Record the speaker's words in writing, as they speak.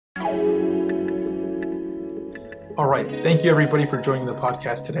All right. Thank you, everybody, for joining the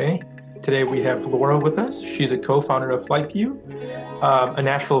podcast today. Today, we have Laura with us. She's a co-founder of FlightView, a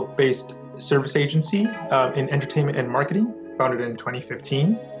Nashville-based service agency in entertainment and marketing, founded in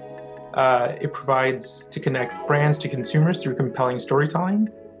 2015. It provides to connect brands to consumers through compelling storytelling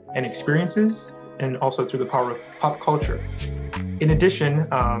and experiences, and also through the power of pop culture. In addition,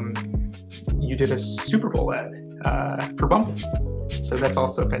 you did a Super Bowl ad for Bumble. So that's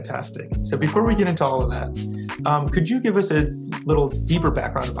also fantastic. So before we get into all of that, could you give us a little deeper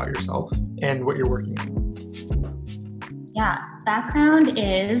background about yourself and what you're working on? Yeah, background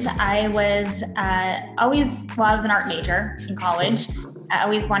is I was I was an art major in college. I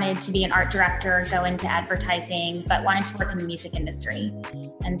always wanted to be an art director, go into advertising, but wanted to work in the music industry.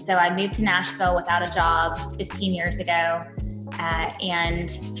 And so I moved to Nashville without a job 15 years ago. And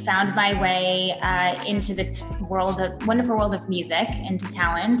found my way into the wonderful world of music, into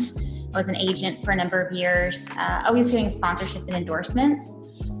talent. I was an agent for a number of years, always doing sponsorship and endorsements.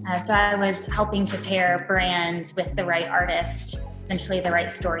 So I was helping to pair brands with the right artist, essentially the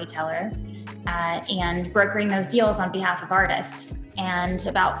right storyteller, and brokering those deals on behalf of artists. And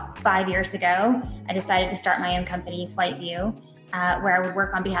about 5 years ago, I decided to start my own company, FlightView, where I would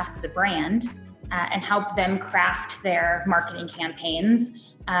work on behalf of the brand. And help them craft their marketing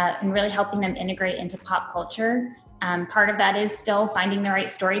campaigns and really helping them integrate into pop culture. Part of that is still finding the right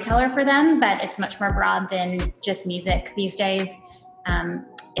storyteller for them, but it's much more broad than just music these days.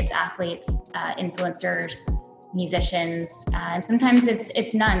 It's athletes, influencers, musicians, and sometimes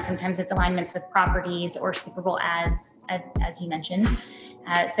it's none. Sometimes it's alignments with properties or Super Bowl ads, as you mentioned.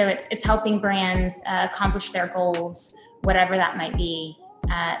 So it's helping brands accomplish their goals, whatever that might be,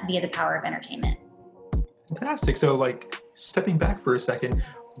 via the power of entertainment. Fantastic. So stepping back for a second,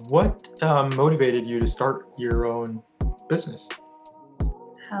 what motivated you to start your own business?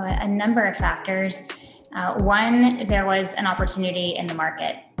 A number of factors. One, there was an opportunity in the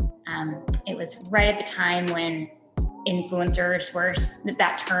market. It was right at the time when influencers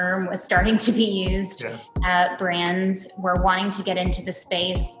that term was starting to be used. Yeah. Brands were wanting to get into the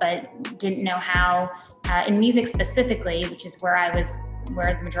space, but didn't know how. In music specifically, which is where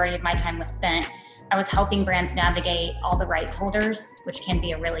the majority of my time was spent, I was helping brands navigate all the rights holders, which can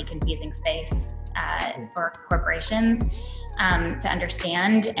be a really confusing space for corporations to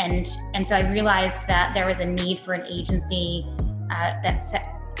understand. And so I realized that there was a need for an agency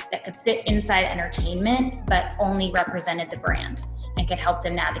that could sit inside entertainment, but only represented the brand and could help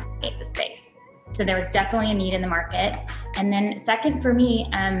them navigate the space. So there was definitely a need in the market. And then second for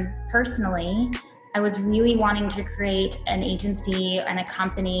me, personally, I was really wanting to create an agency and a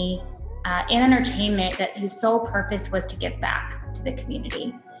company in entertainment whose sole purpose was to give back to the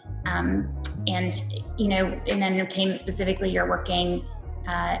community. And in entertainment specifically, you're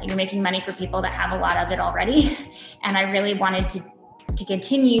making money for people that have a lot of it already. And I really wanted to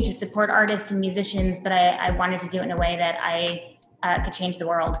continue to support artists and musicians, but I wanted to do it in a way that I could change the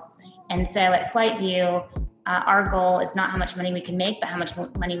world. And so at FlightView, our goal is not how much money we can make, but how much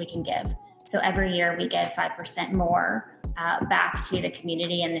money we can give. So every year we give 5% more back to the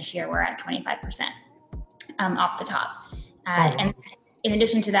community, and this year we're at 25% off the top. And in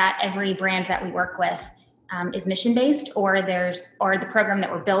addition to that, every brand that we work with is mission-based, or the program that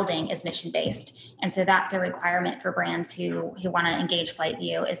we're building is mission-based. And so that's a requirement for brands who want to engage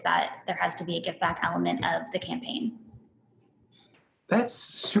FlightView, is that there has to be a give back element of the campaign. That's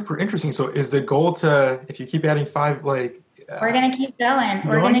super interesting. So is the goal to, if you keep adding 5, we're going to keep going.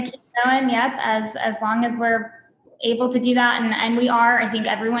 We're going to keep going. Yep. As long as we're able to do that. And we are, I think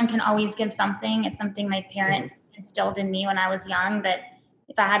everyone can always give something. It's something my parents instilled in me when I was young, that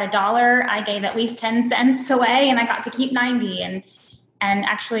if I had $1, I gave at least 10 cents away and I got to keep 90. And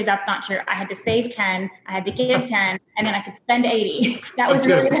actually that's not true. I had to save 10, I had to give 10, and then I could spend 80. That was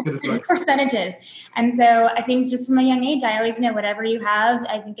really the percentages. And so I think just from a young age, I always know whatever you have,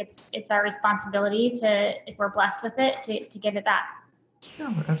 I think it's our responsibility to, if we're blessed with it, to give it back.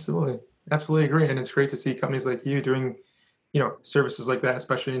 Yeah, absolutely. Absolutely agree. And it's great to see companies like you doing, services like that,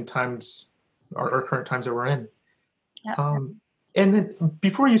 especially in our current times that we're in. Yep. And then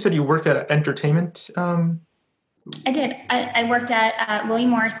before, you said you worked at entertainment. I did. I worked at William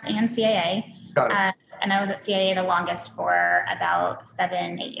Morris and CAA. Got it. And I was at CAA the longest for about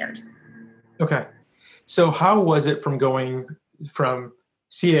 7-8 years. Okay. So how was it from going from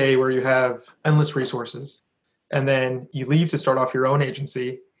CAA, where you have endless resources, and then you leave to start off your own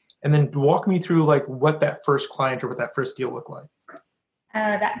agency, and then walk me through what that first client or what that first deal looked like?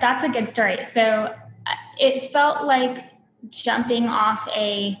 That's a good story. So it felt like jumping off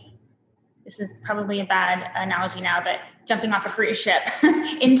this is probably a bad analogy now, but jumping off a cruise ship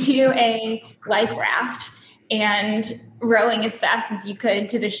into a life raft and rowing as fast as you could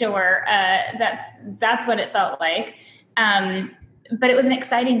to the shore. That's what it felt like. But it was an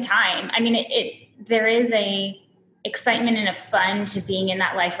exciting time. I mean, there is a excitement and a fun to being in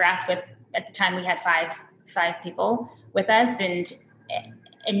that life raft with, at the time we had five people with us, and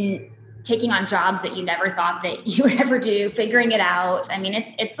taking on jobs that you never thought that you would ever do, figuring it out. I mean,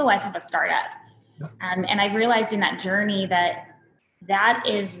 it's the life of a startup. And I realized in that journey that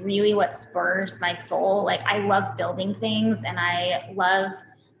is really what spurs my soul. Like, I love building things, and I love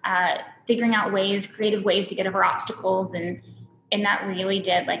figuring out creative ways to get over obstacles. And that really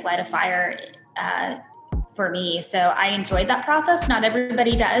did like light a fire for me. So I enjoyed that process. Not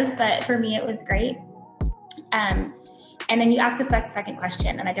everybody does, but for me, it was great. And then you asked a second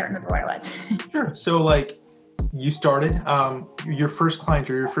question, and I don't remember what it was. Sure. So like, you started your first client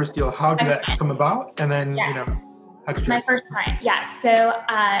or your first deal. How did that come about? And then, yes. How did you? My first client, yes. So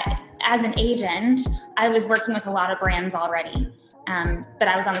as an agent, I was working with a lot of brands already, but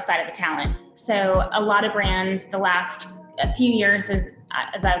I was on the side of the talent. So a lot of brands the last few years as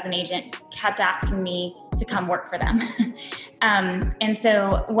I was an agent kept asking me to come work for them. And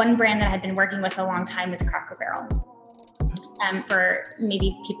so one brand that I had been working with a long time was Cracker Barrel. For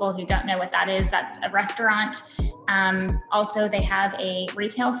maybe people who don't know what that is, that's a restaurant. Also, they have a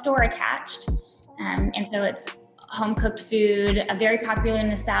retail store attached. And so it's home cooked food, very popular in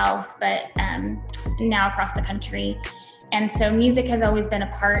the South, but now across the country. And so music has always been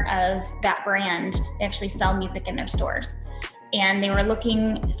a part of that brand. They actually sell music in their stores. And they were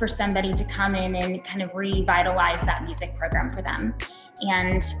looking for somebody to come in and kind of revitalize that music program for them.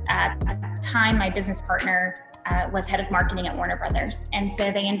 And at the time, my business partner was head of marketing at Warner Brothers. And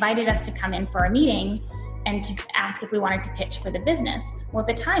so they invited us to come in for a meeting and to ask if we wanted to pitch for the business. Well,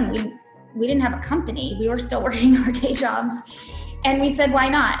 at the time, we didn't have a company. We were still working our day jobs. And we said, why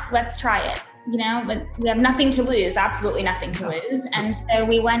not? Let's try it. But we have nothing to lose, absolutely nothing to lose. And so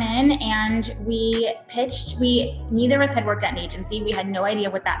we went in and we pitched. Neither of us had worked at an agency. We had no idea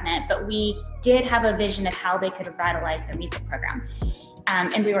what that meant, but we did have a vision of how they could revitalize their music program.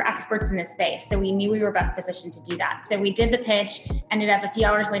 And we were experts in this space, so we knew we were best positioned to do that. So we did the pitch, ended up a few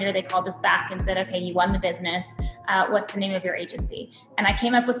hours later, they called us back and said, okay, you won the business. What's the name of your agency? And I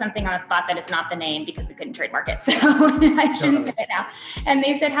came up with something on the spot that is not the name because we couldn't trademark it. So I shouldn't say it now. And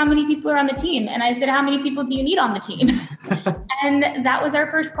they said, how many people are on the team? And I said, how many people do you need on the team? And that was our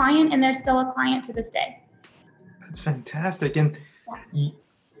first client, and they're still a client to this day. That's fantastic. And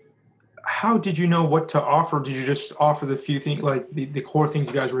how did you know what to offer? Did you just offer the few things, like the core things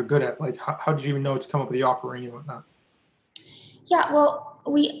you guys were good at? Like, how did you even know to come up with the offering and whatnot? Yeah, well,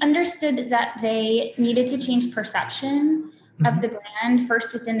 we understood that they needed to change perception of the brand,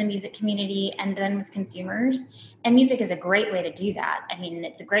 first within the music community and then with consumers. And music is a great way to do that. I mean,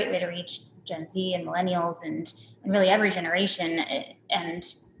 it's a great way to reach Gen Z and millennials and really every generation. And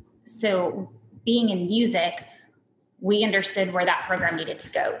so being in music, we understood where that program needed to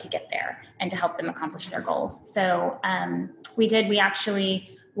go to get there and to help them accomplish their goals. So we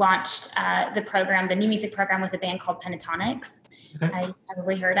actually launched the new music program with a band called Pentatonix. Okay. You've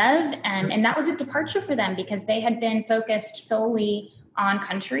probably heard of. And that was a departure for them because they had been focused solely on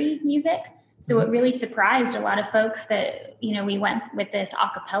country music. So it really surprised a lot of folks that, we went with this a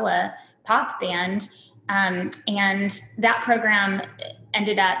cappella pop band. And that program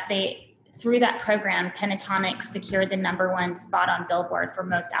ended up, through that program, Pentatonix secured the #1 spot on Billboard for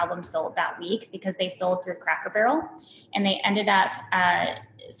most albums sold that week because they sold through Cracker Barrel, and they ended up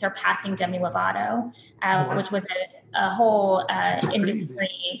surpassing Demi Lovato, which was a whole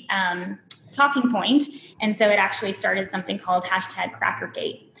industry talking point. And so it actually started something called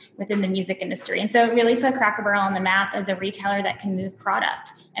 #Crackergate within the music industry. And so it really put Cracker Barrel on the map as a retailer that can move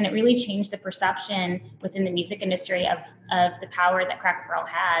product. And it really changed the perception within the music industry of the power that Cracker Barrel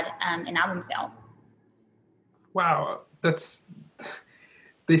had in album sales. Wow. That's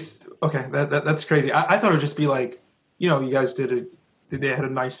crazy. I thought it would just be like, you guys they had a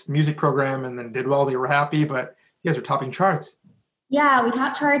nice music program and then did well, they were happy, but you guys are topping charts. Yeah, we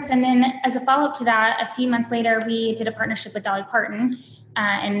topped charts. And then as a follow-up to that, a few months later, we did a partnership with Dolly Parton,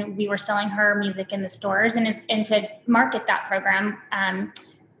 and we were selling her music in the stores. And to market that program,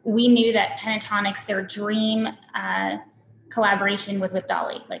 we knew that Pentatonix, their dream collaboration was with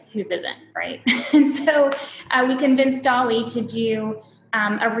Dolly. Like, whose isn't, right? And so we convinced Dolly to do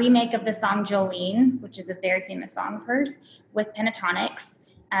a remake of the song Jolene, which is a very famous song of hers, with Pentatonix.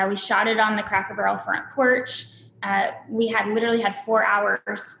 We shot it on the Cracker Barrel front porch. We literally had 4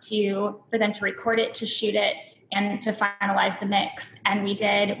 hours for them to record it, to shoot it, and to finalize the mix. And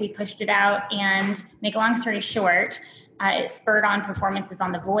we pushed it out, and make a long story short, It spurred on performances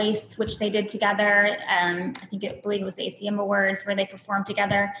on The Voice, which they did together. I believe it was the ACM Awards where they performed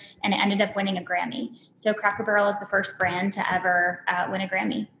together, and it ended up winning a Grammy. So Cracker Barrel is the first brand to ever win a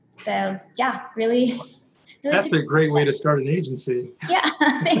Grammy. So yeah, really. That's a great way to start an agency. Yeah,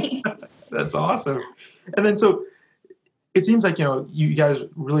 thanks. That's awesome. And then so it seems like, you guys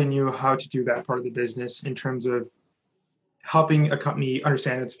really knew how to do that part of the business in terms of helping a company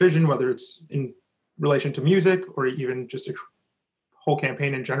understand its vision, whether it's in relation to music or even just a whole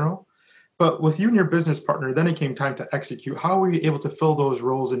campaign in general. But with you and your business partner, then it came time to execute. How were you able to fill those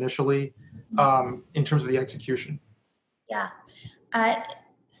roles initially in terms of the execution? Yeah.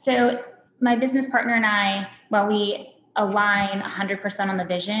 So my business partner and I, while we align 100% on the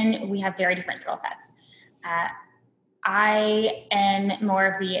vision, we have very different skill sets. I am more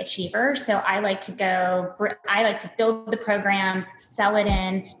of the achiever. So I like to build the program, sell it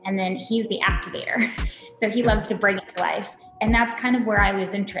in, and then he's the activator. So he loves to bring it to life. And that's kind of where I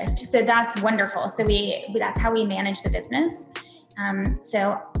lose interest. So that's wonderful. So that's how we manage the business.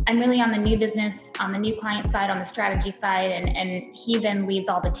 So I'm really on the new business, on the new client side, on the strategy side, and he then leads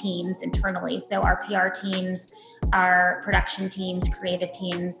all the teams internally. So our PR teams, our production teams, creative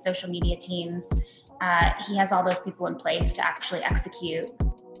teams, social media teams. He has all those people in place to actually execute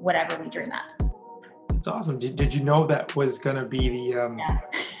whatever we dream up. That's awesome. Did you know that was going to be the...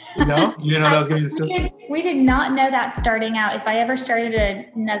 Yeah. No? You didn't know that was going to be the system? We did not know that starting out. If I ever started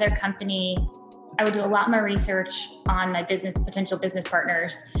another company, I would do a lot more research on my potential business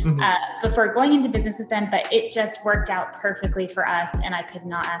partners before going into business with them, but it just worked out perfectly for us, and I could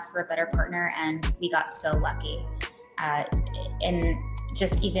not ask for a better partner, and we got so lucky. And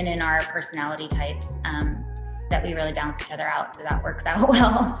just even in our personality types, that we really balance each other out, so that works out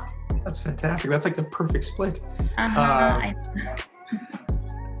well. That's fantastic. That's like the perfect split.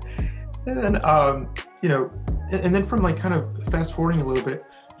 And then, and then from like kind of fast forwarding a little bit,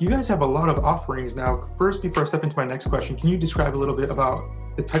 you guys have a lot of offerings now. First, before I step into my next question, can you describe a little bit about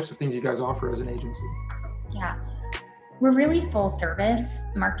the types of things you guys offer as an agency? Yeah, we're really full service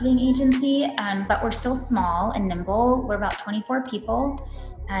marketing agency, but we're still small and nimble. We're about 24 people,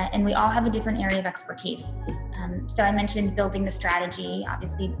 and we all have a different area of expertise. So I mentioned building the strategy.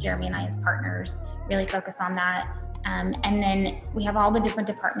 Obviously, Jeremy and I as partners really focus on that. And then we have all the different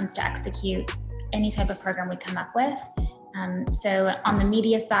departments to execute any type of program we come up with. So on the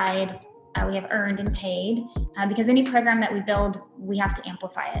media side, we have earned and paid, because any program that we build, we have to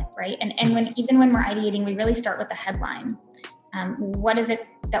amplify it, right? And even when we're ideating, we really start with the headline. What is it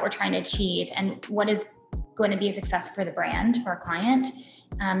that we're trying to achieve, and what is going to be a success for the brand, for our client?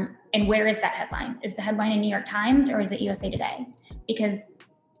 And where is that headline? Is the headline in New York Times or is it USA Today? Because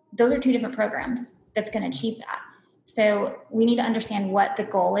those are two different programs that's going to achieve that. So we need to understand what the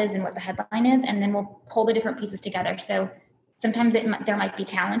goal is and what the headline is, and then we'll pull the different pieces together. So sometimes there might be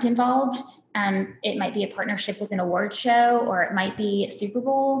talent involved. It might be a partnership with an award show, or it might be a Super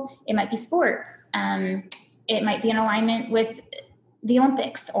Bowl. It might be sports. It might be an alignment with the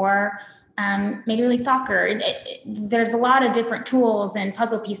Olympics or Major League Soccer. There's a lot of different tools and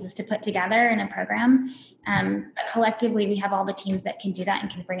puzzle pieces to put together in a program. But collectively, we have all the teams that can do that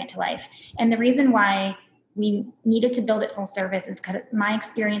and can bring it to life. And the reason why we needed to build it full service is because my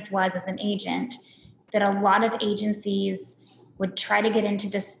experience was as an agent that a lot of agencies would try to get into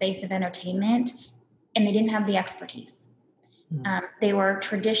this space of entertainment and they didn't have the expertise. They were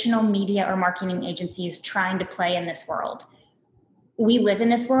traditional media or marketing agencies trying to play in this world. We live in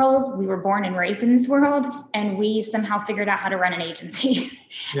this world. We were born and raised in this world, and we somehow figured out how to run an agency.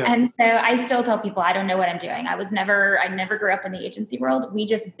 Yeah. And so I still tell people, I don't know what I'm doing. I never grew up in the agency world. We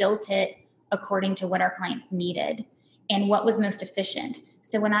just built it according to what our clients needed and what was most efficient.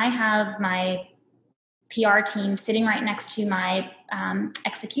 So when I have my PR team sitting right next to my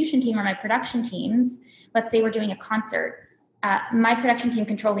execution team or my production teams, let's say we're doing a concert, my production team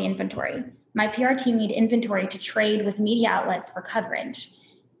control the inventory. My PR team need inventory to trade with media outlets for coverage.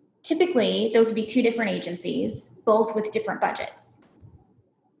 Typically, those would be two different agencies, both with different budgets.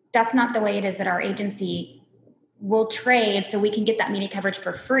 That's not the way it is at our agency. We'll trade so we can get that media coverage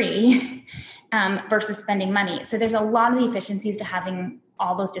for free versus spending money. So there's a lot of efficiencies to having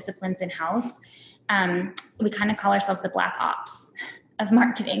all those disciplines in-house. We kind of call ourselves the black ops of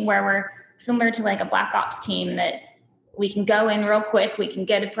marketing, where we're similar to like a black ops team that we can go in real quick, we can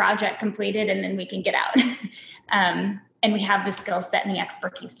get a project completed, and then we can get out. And we have the skill set and the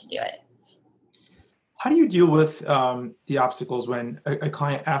expertise to do it. How do you deal with the obstacles when a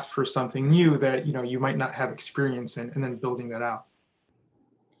client asks for something new that you might not have experience in, and then building that out?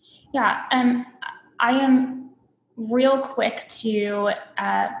 Yeah, I am real quick to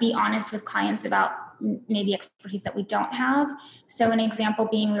be honest with clients about maybe expertise that we don't have. So an example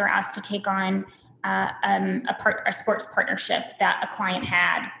being, we were asked to take on a sports partnership that a client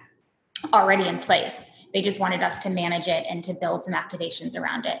had already in place. They just wanted us to manage it and to build some activations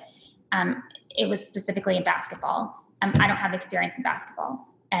around it. It was specifically in basketball. I don't have experience in basketball,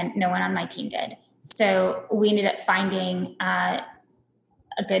 and no one on my team did. So we ended up finding a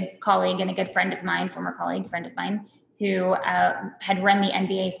good colleague and a good friend of mine, former colleague, friend of mine, who had run the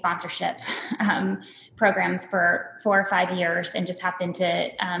NBA sponsorship programs for 4 or 5 years and just happened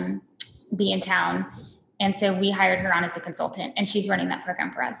to be in town. And so we hired her on as a consultant, and she's running that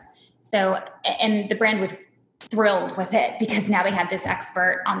program for us. So, and the brand was thrilled with it because now they had this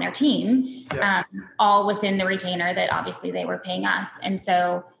expert on their team, all within the retainer that obviously they were paying us. And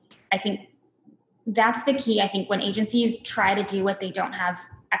so I think that's the key. I think when agencies try to do what they don't have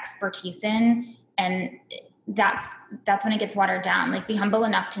expertise in, and that's when it gets watered down. Like, be humble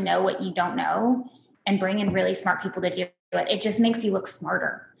enough to know what you don't know and bring in really smart people to do it. It just makes you look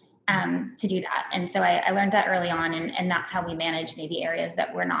smarter to do that. And so I learned that early on, and that's how we manage maybe areas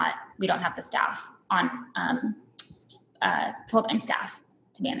that we don't have the staff on full-time staff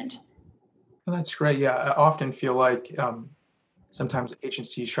to manage. Well, that's great. Yeah, I often feel like sometimes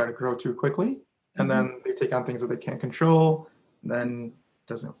agencies try to grow too quickly, and then they take on things that they can't control, and then it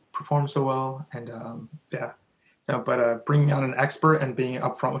doesn't perform so well. And but bringing on an expert and being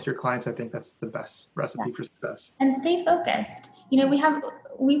upfront with your clients, I think that's the best recipe for success. And stay focused.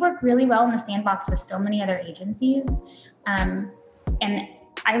 We work really well in the sandbox with so many other agencies, and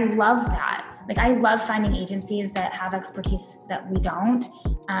I love that. Like, I love finding agencies that have expertise that we don't.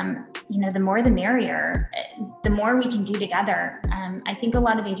 The more the merrier, the more we can do together. I think a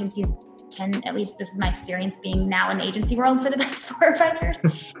lot of agencies tend, at least this is my experience being now in the agency world for the past 4 or 5 years,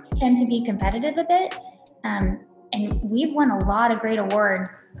 tend to be competitive a bit. And we've won a lot of great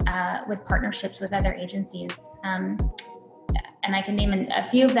awards with partnerships with other agencies. And I can name a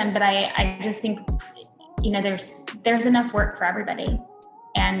few of them, but I just think, there's enough work for everybody.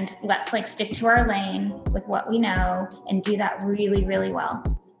 And let's stick to our lane with what we know and do that really, really well.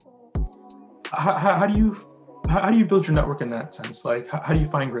 How do you build your network in that sense? Like, how do you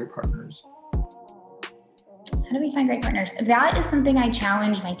find great partners? How do we find great partners? That is something I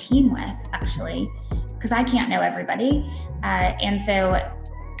challenge my team with, actually, because I can't know everybody. And so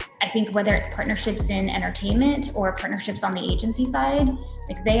I think whether it's partnerships in entertainment or partnerships on the agency side,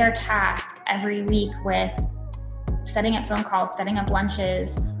 they are tasked every week with setting up phone calls, setting up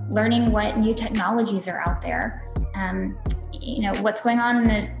lunches, learning what new technologies are out there. What's going on in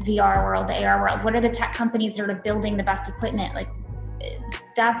the VR world, the AR world, what are the tech companies that are building the best equipment?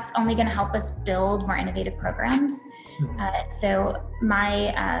 That's only going to help us build more innovative programs. So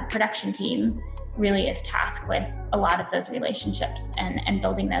my production team really is tasked with a lot of those relationships and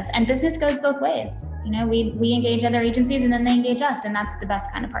building those. And business goes both ways. We engage other agencies and then they engage us, and that's the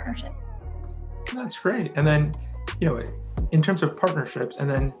best kind of partnership. That's great. And then, in terms of partnerships, and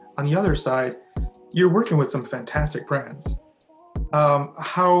then on the other side, you're working with some fantastic brands.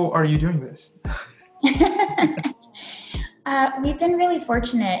 How are you doing this? We've been really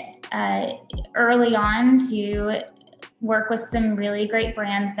fortunate early on to work with some really great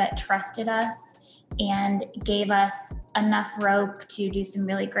brands that trusted us and gave us enough rope to do some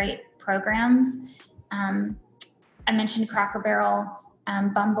really great programs. I mentioned Cracker Barrel.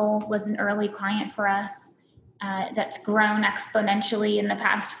 Bumble was an early client for us that's grown exponentially in the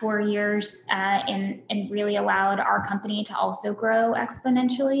past 4 years and really allowed our company to also grow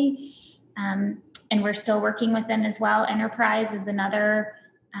exponentially. And we're still working with them as well. Enterprise is another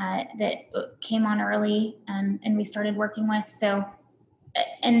that came on early and we started working with. So,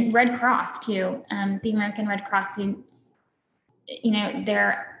 and Red Cross too, the American Red Cross, they're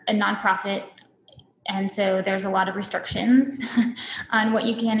a nonprofit. And so there's a lot of restrictions on what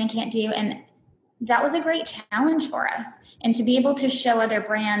you can and can't do. And that was a great challenge for us. And to be able to show other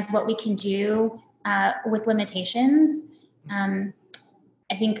brands what we can do with limitations, I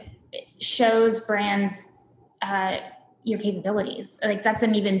think shows brands your capabilities. That's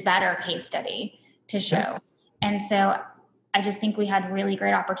an even better case study to show. Yeah. And so I just think we had really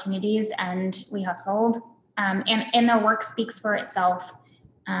great opportunities and we hustled. And our work speaks for itself.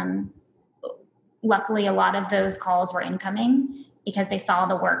 Luckily, a lot of those calls were incoming because they saw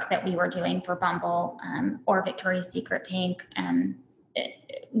the work that we were doing for Bumble or Victoria's Secret Pink.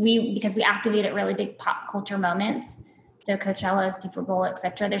 Because we activated really big pop culture moments. So Coachella, Super Bowl, et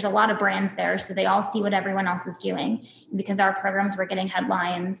cetera. There's a lot of brands there, so they all see what everyone else is doing. And because our programs were getting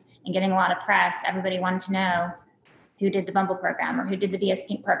headlines and getting a lot of press, everybody wanted to know who did the Bumble program or who did the VS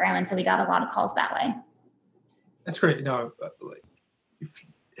Pink program. And so we got a lot of calls that way. That's great.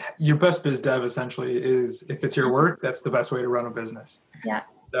 your best biz dev essentially is, if it's your work, that's the best way to run a business. Yeah.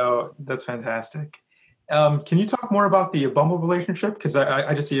 So that's fantastic. Can you talk more about the Bumble relationship? Because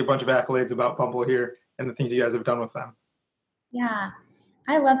I just see a bunch of accolades about Bumble here and the things you guys have done with them. Yeah.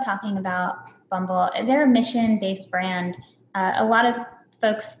 I love talking about Bumble. They're a mission-based brand. A lot of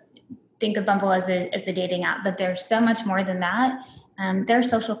folks think of Bumble as a dating app, but there's so much more than that. They're a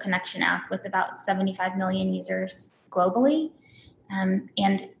social connection app with about 75 million users globally.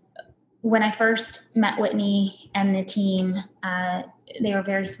 And when I first met Whitney and the team, they were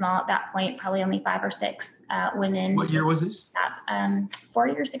very small at that point, probably only 5 or 6 women. What year was this? 4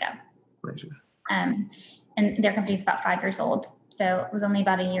 years ago. And their company is about 5 years old. So it was only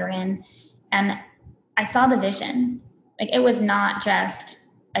about a year in. And I saw the vision. Like, it was not just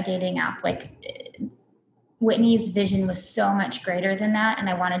a dating app. Like, Whitney's vision was so much greater than that. And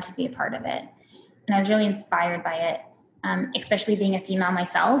I wanted to be a part of it. And I was really inspired by it, especially being a female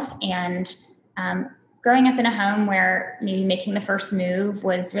myself and growing up in a home where maybe making the first move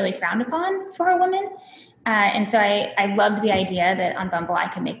was really frowned upon for a woman. And so I loved the idea that on Bumble I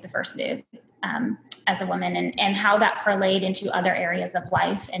could make the first move as a woman, and how that parlayed into other areas of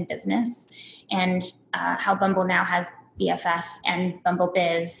life and business, and how Bumble now has BFF and Bumble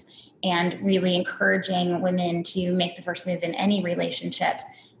Biz, and really encouraging women to make the first move in any relationship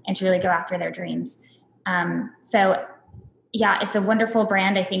and to really go after their dreams. So yeah, it's a wonderful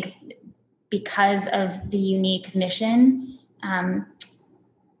brand. I think because of the unique mission,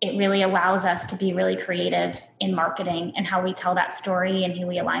 it really allows us to be really creative in marketing and how we tell that story and who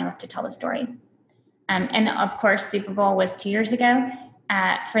we align with to tell the story. And of course, Super Bowl was 2 years ago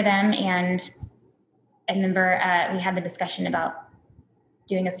for them. And I remember we had the discussion about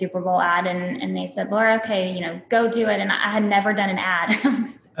doing a Super Bowl ad, and they said, Laura, okay, go do it. And I had never done an ad.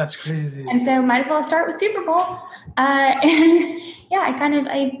 That's crazy. And so might as well start with Super Bowl. And yeah,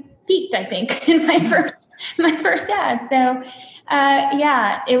 I peaked, I think, in my first ad. So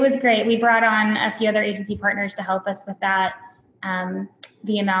yeah, it was great. We brought on a few other agency partners to help us with that.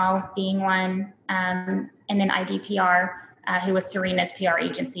 VML being one, and then IDPR, who was Serena's PR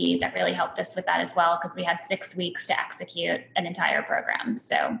agency, that really helped us with that as well, because we had 6 weeks to execute an entire program.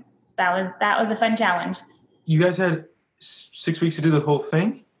 So that was a fun challenge. You guys had 6 weeks to do the whole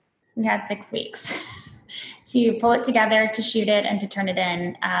thing? We had 6 weeks to pull it together, to shoot it, and to turn it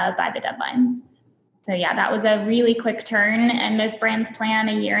in by the deadlines. So yeah, that was a really quick turn, and most brands plan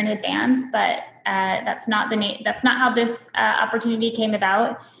a year in advance, but that's not how this opportunity came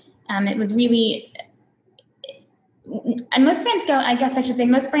about. It was really, and most brands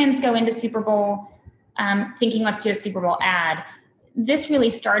most brands go into Super Bowl thinking, let's do a Super Bowl ad. This really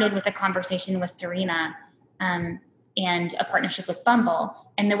started with a conversation with Serena and a partnership with Bumble,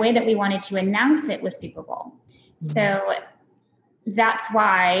 and the way that we wanted to announce it was Super Bowl. Mm-hmm. So that's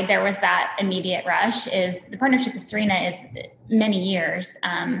why there was that immediate rush. Is the partnership with Serena is many years.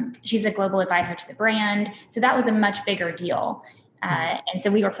 She's a global advisor to the brand. So that was a much bigger deal. And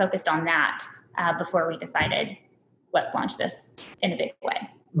so we were focused on that before we decided, let's launch this in a big way.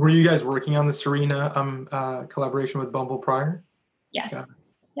 Were you guys working on the Serena collaboration with Bumble prior? Yes.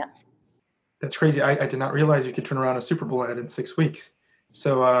 Yeah. That's crazy. I did not realize you could turn around a Super Bowl ad in 6 weeks.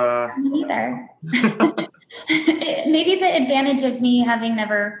 So me neither. Maybe the advantage of me having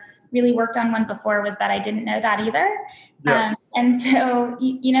never really worked on one before was that I didn't know that either. Yeah. And so,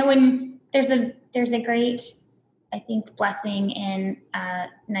 when there's a great, I think, blessing in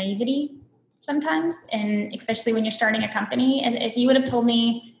naivety sometimes, and especially when you're starting a company. And if you would have told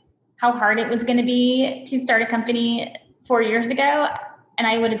me how hard it was going to be to start a company 4 years ago, and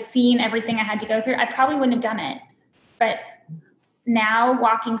I would have seen everything I had to go through, I probably wouldn't have done it. But now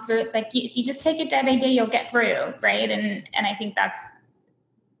walking through, it's like, if you just take it day by day, you'll get through, right? And I think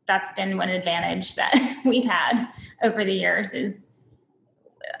that's been one advantage that we've had over the years is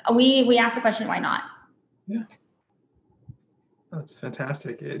we ask the question, why not? Yeah. That's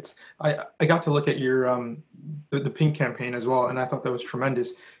fantastic. I got to look at your the Pink campaign as well, and I thought that was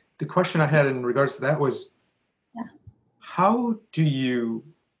tremendous. The question I had in regards to that was, how do you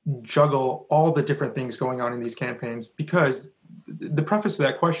juggle all the different things going on in these campaigns? Because the preface to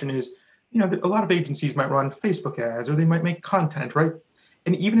that question is, a lot of agencies might run Facebook ads, or they might make content, right?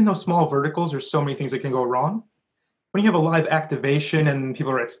 And even in those small verticals, there's so many things that can go wrong. When you have a live activation and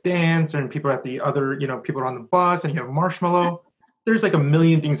people are at stands and people are at the other, people are on the bus and you have marshmallow, there's like a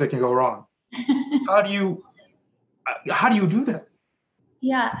million things that can go wrong. How do you do that?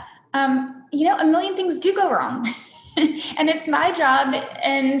 Yeah. A million things do go wrong. And it's my job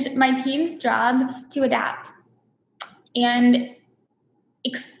and my team's job to adapt. And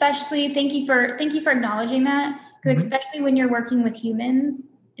especially, thank you for acknowledging that, because especially when you're working with humans,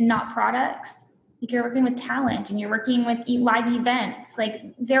 not products. Like you're working with talent and you're working with live events.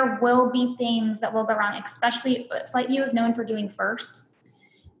 Like there will be things that will go wrong, especially FlightView is known for doing firsts.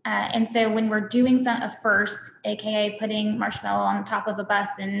 And so when we're doing a first, AKA putting Marshmello on the top of a bus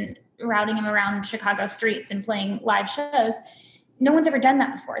and routing him around Chicago streets and playing live shows, no one's ever done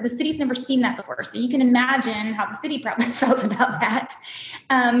that before. The city's never seen that before. So you can imagine how the city probably felt about that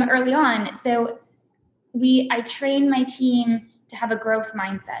early on. So I train my team to have a growth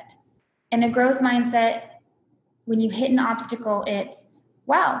mindset. And a growth mindset, when you hit an obstacle, it's,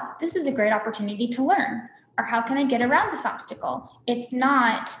 wow, this is a great opportunity to learn. Or how can I get around this obstacle? It's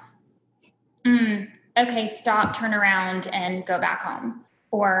not, okay, stop, turn around, and go back home.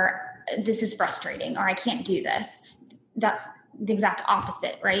 Or this is frustrating, or I can't do this. That's the exact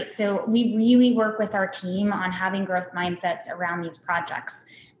opposite, right? So we really work with our team on having growth mindsets around these projects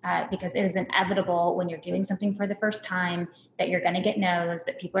because it is inevitable when you're doing something for the first time that you're going to get no's,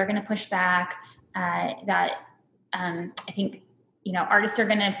 that people are going to push back, that I think, artists are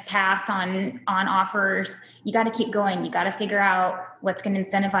going to pass on offers. You got to keep going. You got to figure out what's going to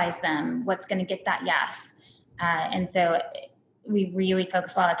incentivize them, what's going to get that yes. And so we really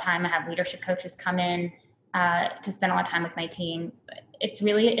focus a lot of time. I have leadership coaches come in to spend a lot of time with my team. It's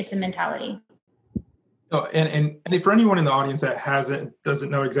a mentality. Oh, and for anyone in the audience that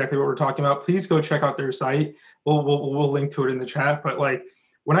doesn't know exactly what we're talking about, please go check out their site. We'll link to it in the chat. But like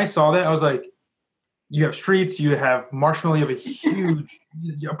when I saw that, I was like, you have streets, you have Marshmello, you have a huge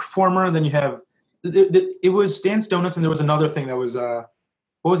performer, and then you have it was Stan's Donuts, and there was another thing that was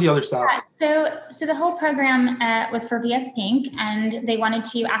what was the other stop? So the whole program was for VS Pink, and they wanted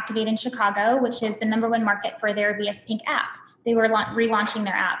to activate in Chicago, which is the #1 market for their VS Pink app. They were relaunching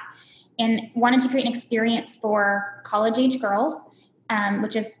their app and wanted to create an experience for college-age girls,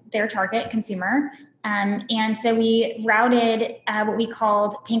 which is their target consumer. And so we routed what we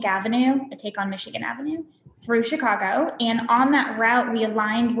called Pink Avenue, a take on Michigan Avenue, through Chicago. And on that route, we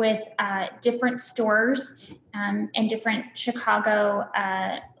aligned with different stores and different Chicago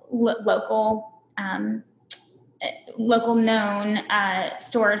local known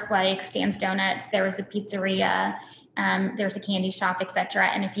stores like Stan's Donuts. There was a pizzeria, there was a candy shop, etc.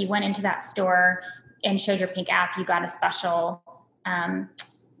 And if you went into that store and showed your Pink app, you got a special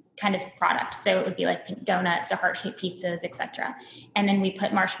kind of product. So it would be like pink donuts or heart-shaped pizzas, etc. And then we put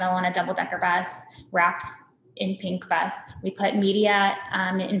Marshmello on a double-decker bus wrapped in pink bus. We put media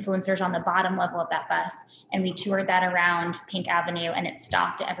influencers on the bottom level of that bus, and we toured that around Pink Avenue, and it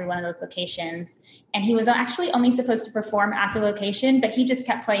stopped at every one of those locations. And he was actually only supposed to perform at the location, but he just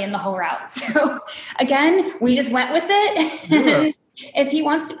kept playing the whole route. So again, we just went with it. Yeah. If he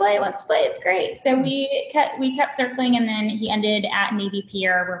wants to play, let's play. It's great. So we kept circling, and then he ended at Navy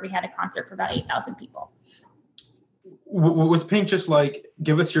Pier, where we had a concert for about 8,000 people. Was Pink just like,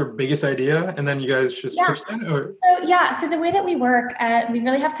 give us your biggest idea, and then you guys just pitched that? Or? So the way that we work, we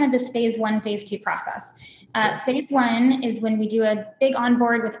really have kind of this phase 1, phase 2 process. Phase 1 is when we do a big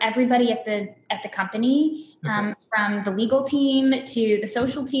onboard with everybody at the company, from the legal team to the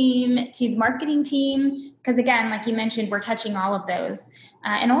social team to the marketing team. Because again, like you mentioned, we're touching all of those.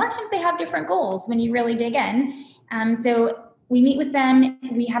 And a lot of times they have different goals when you really dig in. So we meet with them.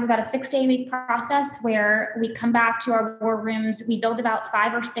 We have about a 6 to 8 week process where we come back to our war rooms. We build about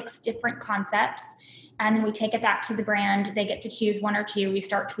 5 or 6 different concepts, and we take it back to the brand. They get to choose 1 or 2. We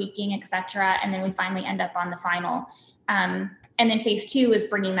start tweaking, etc. And then we finally end up on the final. And then phase 2 is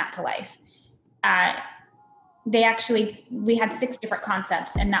bringing that to life. We had 6 different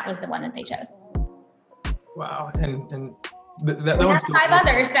concepts, and that was the one that they chose. Wow. And that we have 5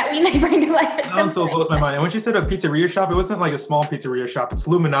 others that we may bring to life at some point. That still blows my mind. And when you said a pizzeria shop, it wasn't like a small pizzeria shop. It's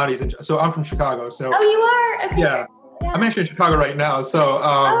Illuminati's. So I'm from Chicago. So oh, you are? Okay. Yeah. I'm actually in Chicago right now. So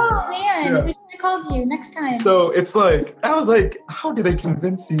oh man, we should have called you next time. So it's like, I was like, how do they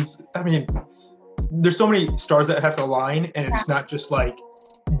convince these? I mean, there's so many stars that have to align, and it's not just like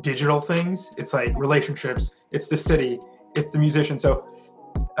digital things. It's like relationships. It's the city. It's the musician. So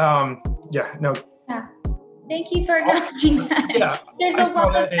Thank you for acknowledging that. Yeah, there's a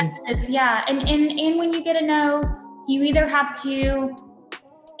lot of factors. Yeah, and when you get a no, you either have to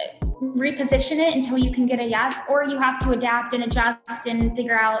reposition it until you can get a yes, or you have to adapt and adjust and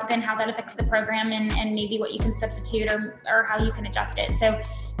figure out then how that affects the program and maybe what you can substitute or how you can adjust it. So,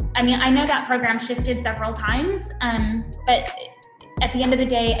 I mean, I know that program shifted several times, but at the end of the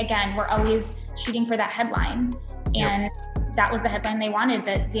day, again, we're always shooting for that headline. And that was the headline they wanted,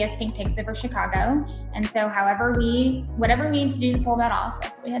 that VS Pink takes over Chicago. And so whatever we need to do to pull that off,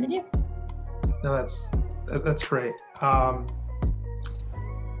 that's what we had to do. No, that's great. That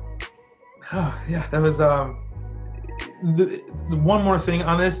was, the one more thing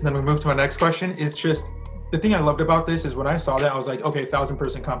on this, and then we move to my next question, is just the thing I loved about this is when I saw that, I was like, okay,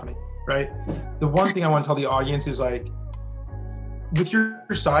 1,000-person company, right? The one thing I want to tell the audience is like, with your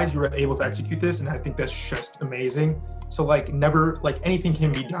size, you were able to execute this, and I think that's just amazing. So like never, like anything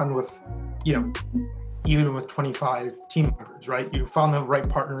can be done with, even with 25 team members, right? You found the right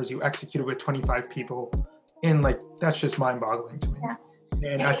partners, you executed with 25 people, and like, that's just mind-boggling to me. Yeah.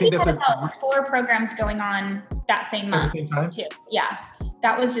 And I think that's about 4 programs going on that same month. At the same time? Too. Yeah.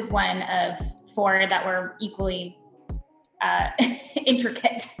 That was just one of 4 that were equally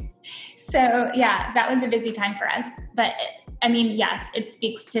intricate. So yeah, that was a busy time for us. But I mean, yes, it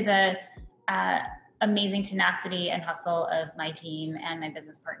speaks to the amazing tenacity and hustle of my team and my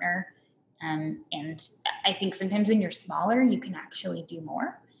business partner. And I think sometimes when you're smaller, you can actually do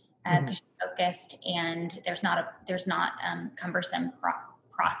more because you're focused and there's not cumbersome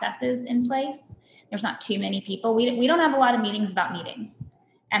processes in place. There's not too many people. We don't have a lot of meetings about meetings.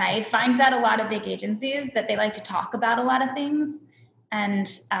 And I find that a lot of big agencies that they like to talk about a lot of things. And,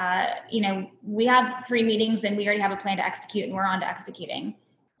 we have 3 meetings and we already have a plan to execute and we're on to executing.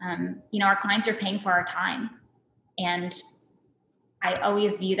 Our clients are paying for our time. And I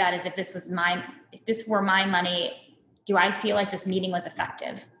always view that as if this were my money, do I feel like this meeting was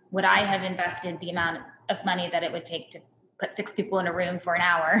effective? Would I have invested the amount of money that it would take to put 6 people in a room for an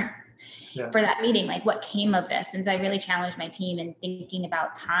hour for that meeting? Like what came of this? And so I really challenged my team in thinking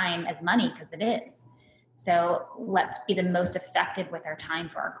about time as money, because it is. So let's be the most effective with our time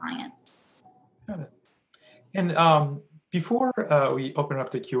for our clients. Got it. And before we open up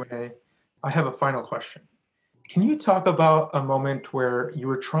to Q&A, I have a final question. Can you talk about a moment where you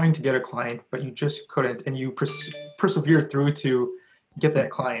were trying to get a client, but you just couldn't, and you persevered through to get that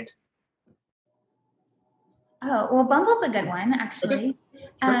client? Oh, well, Bumble's a good one, actually.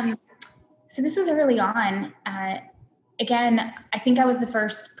 Okay. So this was early on. Again, I think I was the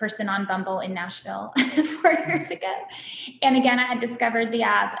first person on Bumble in Nashville 4 years ago. And again, I had discovered the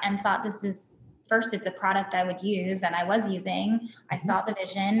app and thought it's a product I would use, and I was using. I saw the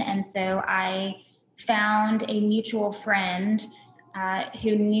vision. And so I found a mutual friend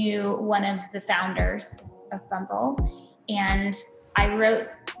who knew one of the founders of Bumble. And I wrote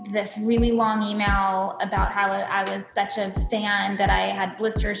this really long email about how I was such a fan that I had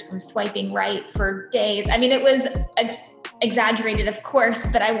blisters from swiping right for days. I mean, it was exaggerated, of course,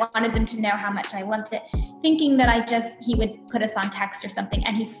 but I wanted them to know how much I loved it, thinking that he would put us on text or something,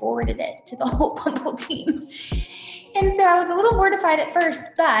 and he forwarded it to the whole Bumble team. And so I was a little mortified at first,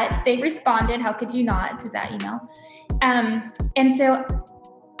 but they responded, how could you not, to that email. And so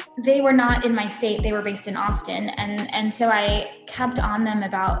they were not in my state, they were based in Austin. And so I kept on them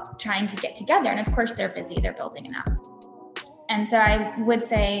about trying to get together. And of course they're busy, they're building an app. And so I would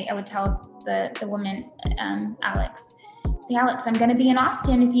tell the woman, Alex, I'm going to be in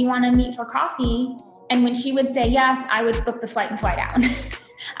Austin if you want to meet for coffee. And when she would say yes, I would book the flight and fly down.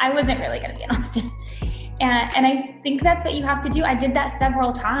 I wasn't really going to be in Austin. And I think that's what you have to do. I did that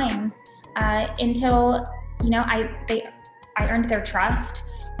several times until, I earned their trust.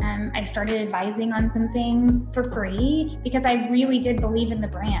 I started advising on some things for free because I really did believe in the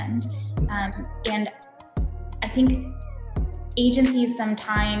brand. And I think agencies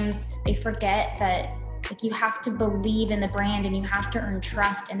sometimes, they forget that you have to believe in the brand and you have to earn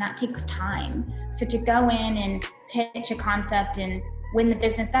trust, and that takes time. So to go in and pitch a concept and win the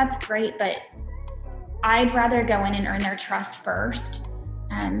business, that's great, but I'd rather go in and earn their trust first,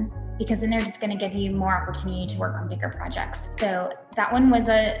 because then they're just going to give you more opportunity to work on bigger projects. So that one was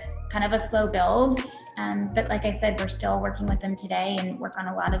a kind of a slow build, but like I said, we're still working with them today and work on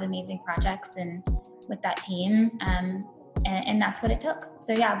a lot of amazing projects and with that team. And that's what it took.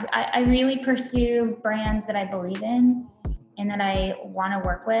 So yeah, I really pursue brands that I believe in and that I want to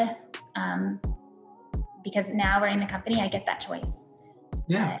work with, because now running the company, I get that choice.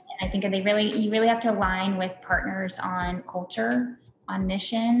 Yeah. And I think you really have to align with partners on culture, on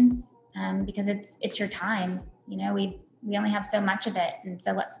mission, because it's your time. We only have so much of it, and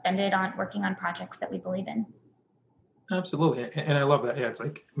so let's spend it on working on projects that we believe in. Absolutely, and I love that. Yeah, it's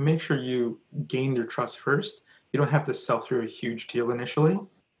like make sure you gain their trust first. You don't have to sell through a huge deal initially.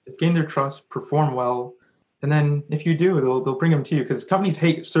 Just gain their trust, perform well, and then if you do, they'll bring them to you, because companies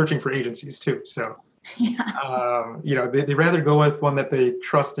hate searching for agencies too. So, yeah. They rather go with one that they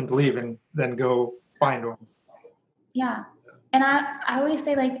trust and believe in than go find one. Yeah, and I always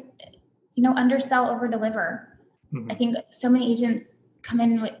say, undersell, over deliver. Mm-hmm. I think so many agencies come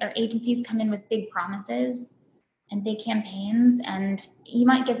in with big promises and big campaigns, and you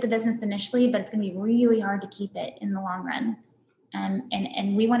might get the business initially, but it's going to be really hard to keep it in the long run.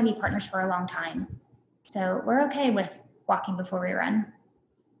 And we want to be partners for a long time. So we're okay with walking before we run.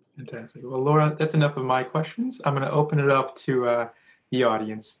 Fantastic. Well, Laura, that's enough of my questions. I'm going to open it up to the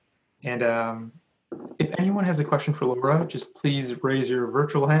audience. And if anyone has a question for Laura, just please raise your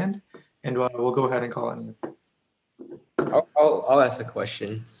virtual hand, and we'll go ahead and call on you. I'll ask a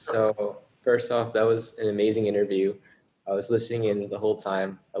question. So first off, that was an amazing interview. I was listening in the whole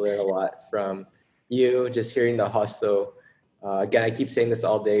time. I learned a lot from you, just hearing the hustle. Again, I keep saying this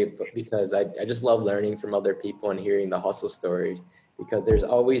all day, but because I just love learning from other people and hearing the hustle stories, because there's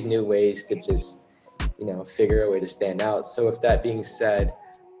always new ways to just, figure a way to stand out. So with that being said,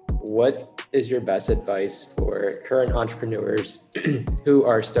 what is your best advice for current entrepreneurs who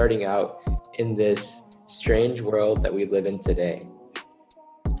are starting out in this strange world that we live in today?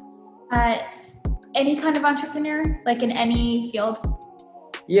 Any kind of entrepreneur, like in any field?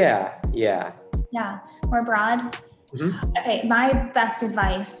 Yeah, more broad. Mm-hmm. Okay, my best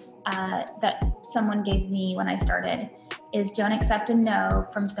advice that someone gave me when I started is don't accept a no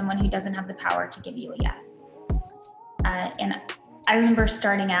from someone who doesn't have the power to give you a yes. And I remember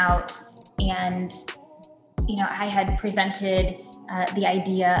starting out and, I had presented the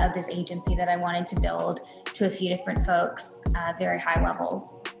idea of this agency that I wanted to build to a few different folks, very high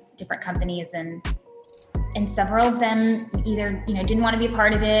levels, different companies, and several of them either, didn't want to be a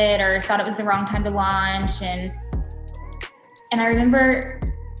part of it or thought it was the wrong time to launch. And I remember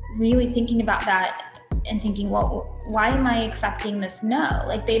really thinking about that and thinking, well, why am I accepting this no?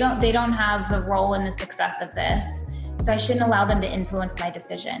 Like they don't have a role in the success of this, so I shouldn't allow them to influence my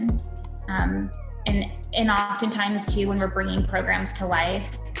decision. And oftentimes too, when we're bringing programs to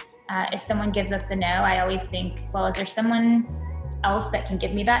life, if someone gives us the no, I always think, well, is there someone else that can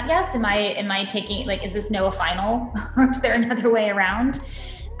give me that yes? Am I taking, is this no a final, or is there another way around?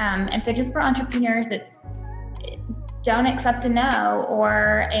 And so just for entrepreneurs, it's don't accept a no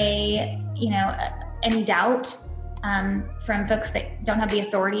or any doubt from folks that don't have the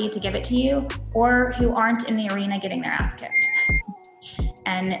authority to give it to you or who aren't in the arena getting their ass kicked.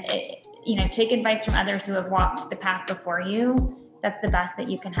 And take advice from others who have walked the path before you. That's the best that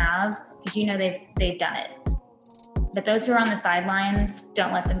you can have, because they've done it. But those who are on the sidelines,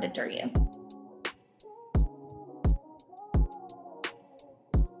 don't let them deter you.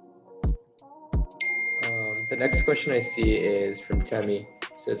 The next question I see is from Temi.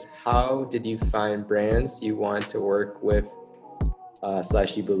 It says, how did you find brands you want to work with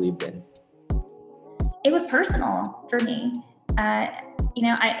 / you believed in? It was personal for me.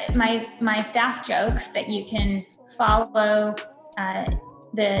 My staff jokes that you can follow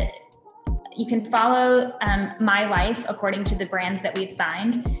my life according to the brands that we've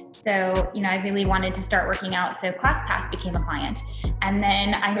signed. So, I really wanted to start working out. So ClassPass became a client. And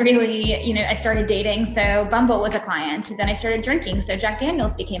then I really, I started dating. So Bumble was a client. Then I started drinking. So Jack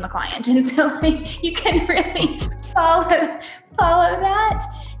Daniels became a client. And so you can really follow that.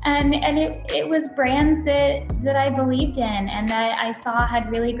 And it was brands that I believed in and that I saw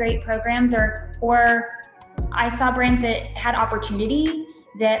had really great programs or I saw brands that had opportunity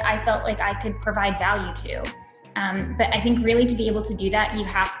that I felt like I could provide value to. But I think really to be able to do that, you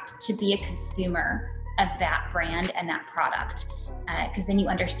have to be a consumer of that brand and that product, because then you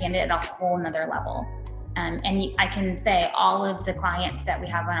understand it at a whole nother level. I can say all of the clients that we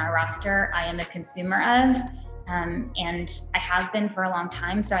have on our roster, I am a consumer of, and I have been for a long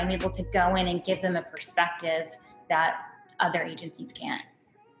time. So I'm able to go in and give them a perspective that other agencies can't.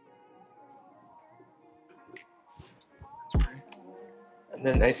 And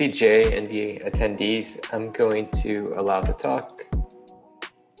then I see Jay and the attendees. I'm going to allow the talk.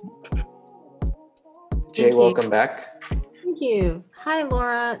 Jay, welcome back. Thank you. Hi,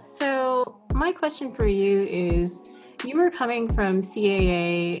 Laura. So my question for you is, you were coming from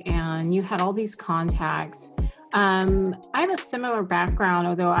CAA and you had all these contacts. I have a similar background,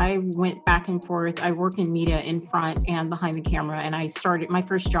 although I went back and forth. I work in media in front and behind the camera, and my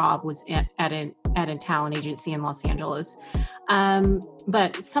first job was at a talent agency in Los Angeles.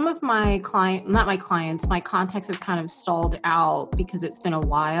 But some of my contacts have kind of stalled out because it's been a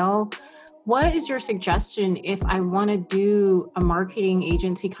while. What is your suggestion if I want to do a marketing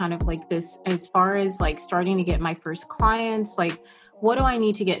agency kind of like this, as far as starting to get my first clients? What do I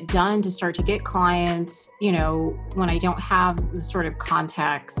need to get done to start to get clients, when I don't have the sort of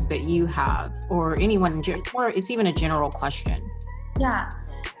contacts that you have, or anyone, or it's even a general question? Yeah.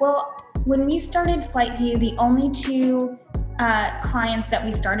 Well, when we started FlightView, the only two clients that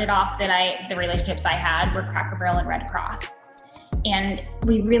we started off the relationships I had were Cracker Barrel and Red Cross. And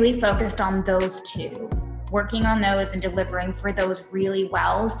we really focused on those two, working on those and delivering for those really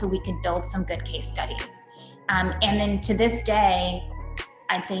well so we could build some good case studies. And then to this day,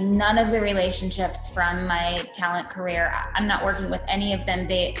 I'd say none of the relationships from my talent career, I'm not working with any of them.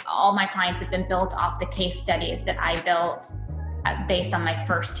 All my clients have been built off the case studies that I built based on my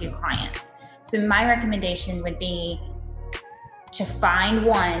first 2 clients. So my recommendation would be to find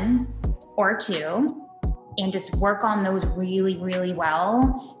 1 or 2 and just work on those really, really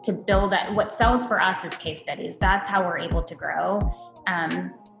well to build that. What sells for us is case studies. That's how we're able to grow.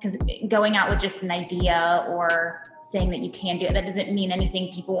 Because going out with just an idea or saying that you can do it, that doesn't mean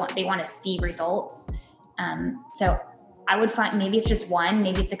anything. They want to see results. So I would find, maybe it's just 1,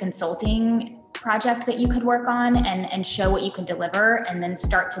 maybe it's a consulting project that you could work on and show what you can deliver, and then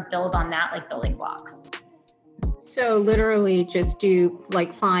start to build on that, like building blocks. So literally just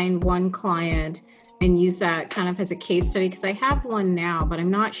find 1 client and use that kind of as a case study, because I have 1 now, but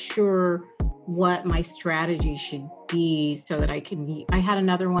I'm not sure what my strategy should be so that I had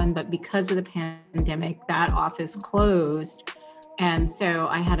another one, but because of the pandemic, that office closed. And so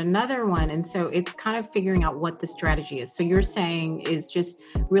I had another one. And so it's kind of figuring out what the strategy is. So you're saying is just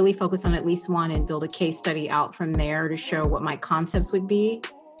really focus on at least 1 and build a case study out from there to show what my concepts would be.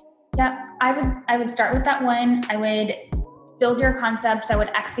 Yeah, I would start with that 1. I would build your concepts. I would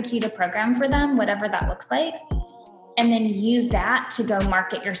execute a program for them, whatever that looks like, and then use that to go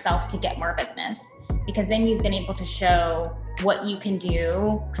market yourself to get more business. Because then you've been able to show what you can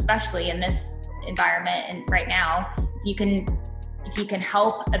do, especially in this environment and right now. If you can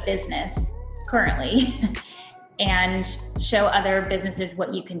help a business currently and show other businesses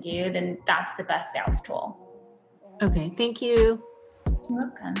what you can do, then that's the best sales tool. Okay, thank you. You're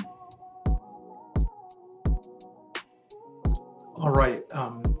welcome. All right.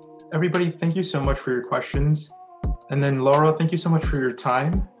 Everybody, thank you so much for your questions. And then Laura, thank you so much for your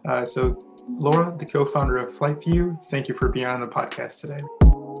time. So Laura, the co-founder of FlightView, thank you for being on the podcast today.